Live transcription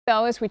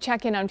Though, as we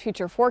check in on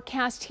future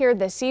forecast here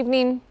this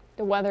evening,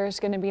 the weather is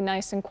going to be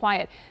nice and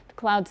quiet. The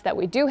clouds that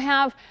we do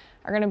have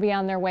are going to be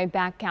on their way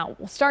back out.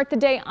 We'll start the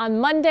day on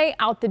Monday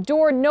out the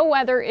door. No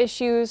weather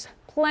issues.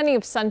 Plenty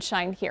of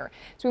sunshine here.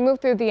 As we move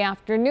through the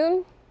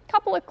afternoon, a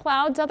couple of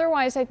clouds.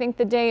 Otherwise, I think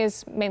the day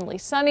is mainly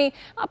sunny,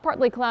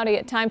 partly cloudy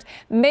at times.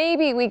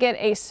 Maybe we get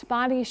a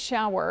spotty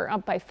shower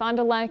up by Fond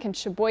du Lac and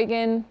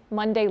Sheboygan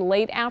Monday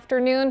late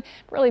afternoon.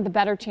 Really, the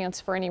better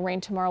chance for any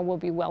rain tomorrow will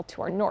be well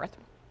to our north.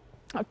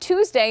 Now,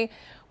 Tuesday,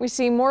 we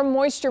see more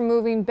moisture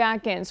moving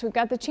back in, so we've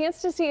got the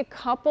chance to see a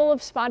couple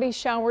of spotty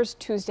showers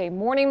Tuesday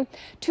morning.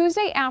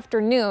 Tuesday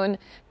afternoon,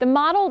 the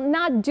model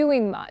not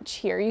doing much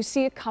here. You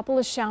see a couple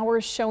of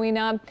showers showing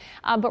up,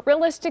 but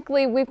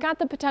realistically, we've got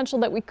the potential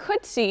that we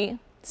could see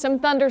some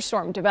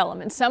thunderstorm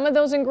development. Some of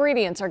those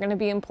ingredients are going to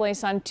be in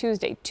place on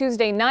Tuesday.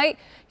 Tuesday night,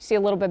 you see a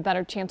little bit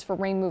better chance for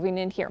rain moving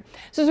in here.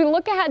 So as we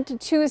look ahead to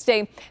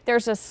Tuesday,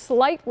 there's a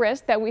slight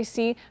risk that we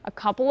see a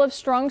couple of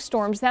strong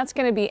storms. That's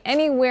going to be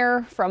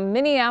anywhere from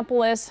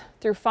Minneapolis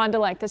through Fond du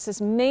Lac. This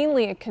is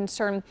mainly a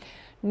concern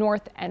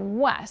north and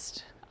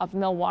west of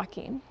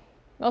Milwaukee.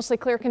 Mostly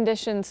clear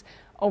conditions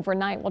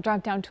overnight. We'll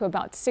drop down to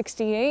about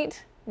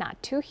 68.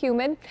 Not too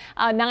humid.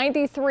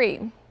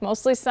 93,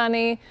 mostly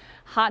sunny,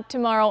 hot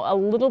tomorrow, a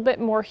little bit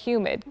more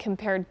humid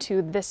compared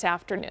to this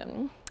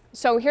afternoon.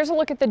 So here's a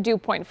look at the dew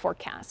point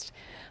forecast.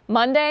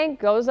 Monday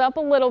goes up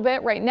a little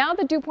bit. Right now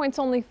the dew point's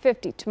only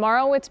 50.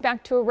 Tomorrow it's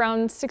back to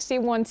around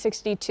 61,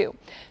 62.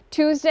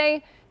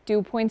 Tuesday,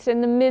 dew points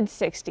in the mid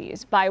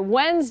 60s. By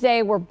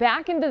Wednesday, we're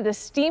back into the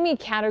steamy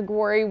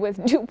category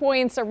with dew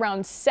points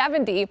around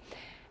 70.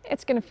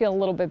 It's going to feel a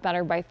little bit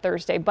better by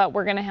Thursday, but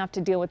we're going to have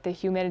to deal with the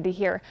humidity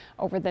here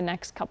over the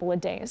next couple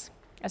of days.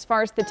 As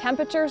far as the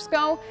temperatures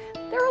go,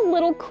 they're a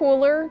little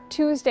cooler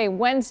Tuesday,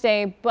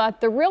 Wednesday,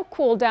 but the real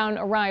cool down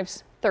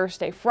arrives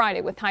Thursday,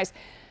 Friday with highs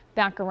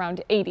back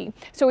around 80.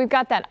 So we've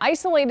got that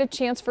isolated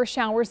chance for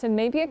showers and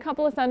maybe a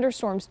couple of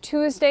thunderstorms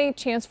Tuesday,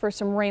 chance for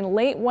some rain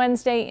late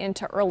Wednesday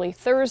into early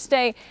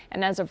Thursday.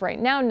 And as of right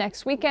now,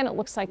 next weekend, it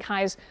looks like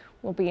highs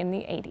will be in the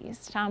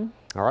 80s. Tom?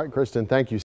 All right, Kristen, thank you.